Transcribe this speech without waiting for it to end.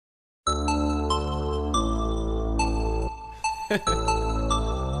No.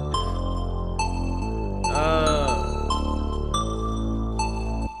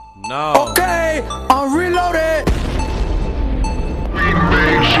 Okay, I'm reloaded.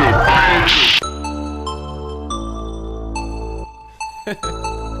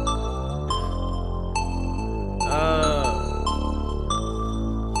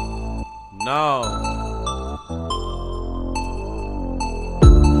 No.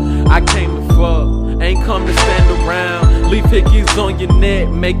 I came to fuck, ain't come to stand around. Leave hickeys on your neck,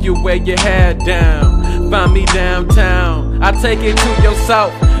 make you wear your hair down. Find me downtown, I take it to your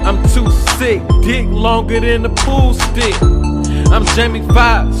south. I'm too sick, dick longer than a pool stick. I'm Jamie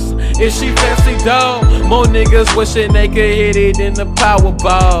Foxx, is she fancy dog? More niggas wishing they could hit it in the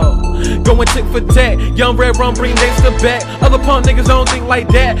Powerball. Going tick for tat, young Redrum bring gangsta back. Other punk niggas don't think like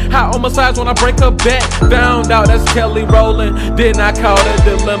that. High on my sides when I break her back. Found out that's Kelly rolling, then I caught a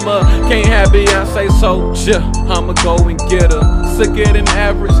dilemma. Can't have Beyonce, so yeah, I'ma go and get her. Sicker than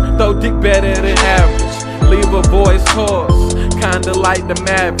average, throw dick better than average. Leave a boy's horse, kinda like the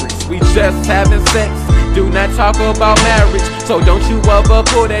Mavericks. We just having sex, do not talk about marriage. So don't you ever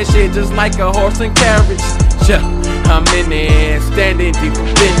pull that shit just like a horse and carriage. Yeah, I'm in it, standing deep up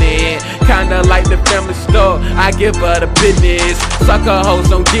in it. Kinda like the family store, I give her the business. Sucker hoes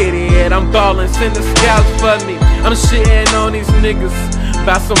don't get it, I'm ballin', send the scouts for me. I'm shitting on these niggas,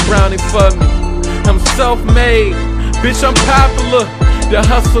 buy some brownie for me. I'm self-made, bitch I'm popular. The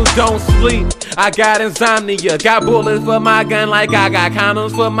hustle don't sleep, I got insomnia. Got bullets for my gun like I got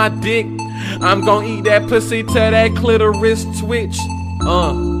condoms for my dick. I'm gon' eat that pussy till that clitoris twitch.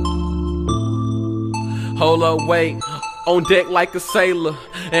 Hold up, wait, on deck like a sailor,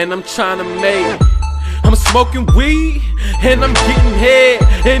 and I'm tryna make. I'm smoking weed, and I'm getting head.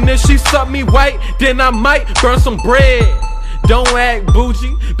 And if she suck me white, then I might burn some bread. Don't act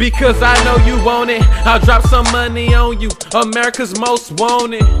bougie, because I know you want it. I'll drop some money on you, America's most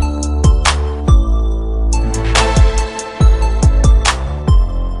wanted.